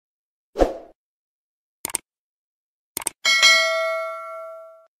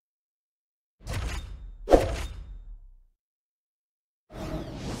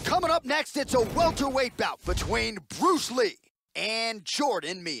Up next, it's a welterweight bout between Bruce Lee and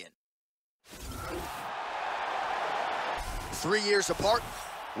Jordan Meehan. 3 years apart,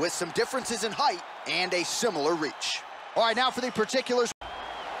 with some differences in height and a similar reach. All right, now for the particulars.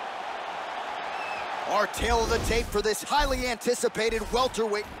 Our tail of the tape for this highly anticipated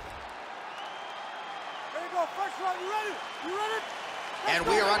welterweight. There you go, first round, you ready? You ready? And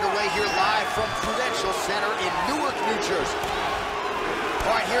we are underway here live from Prudential Center in Newark, New Jersey.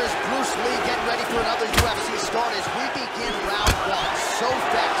 All right, here's Bruce Lee getting ready for another UFC start as we begin round one. So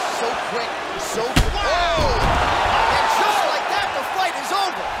fast, so quick, so... Oh! And just like that, the fight is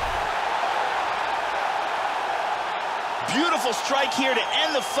over. Beautiful strike here to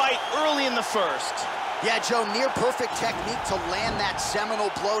end the fight early in the first. Yeah, Joe, near perfect technique to land that seminal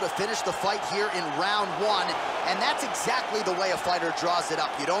blow to finish the fight here in round one. And that's exactly the way a fighter draws it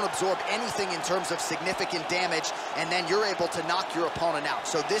up. You don't absorb anything in terms of significant damage, and then you're able to knock your opponent out.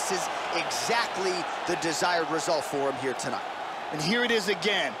 So this is exactly the desired result for him here tonight. And here it is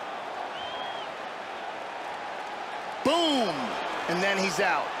again. Boom! And then he's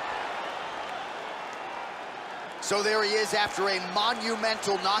out. So there he is after a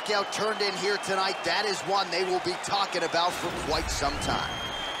monumental knockout turned in here tonight. That is one they will be talking about for quite some time.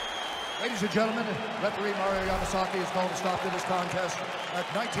 Ladies and gentlemen, referee Mario Yamasaki is called to stop to this contest at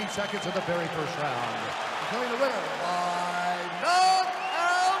 19 seconds of the very first round. Declaring the winner by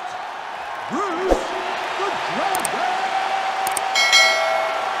knockout, Bruce the Dragon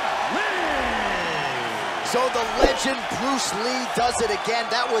Lee! So the legend Bruce Lee does it again.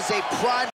 That was a prime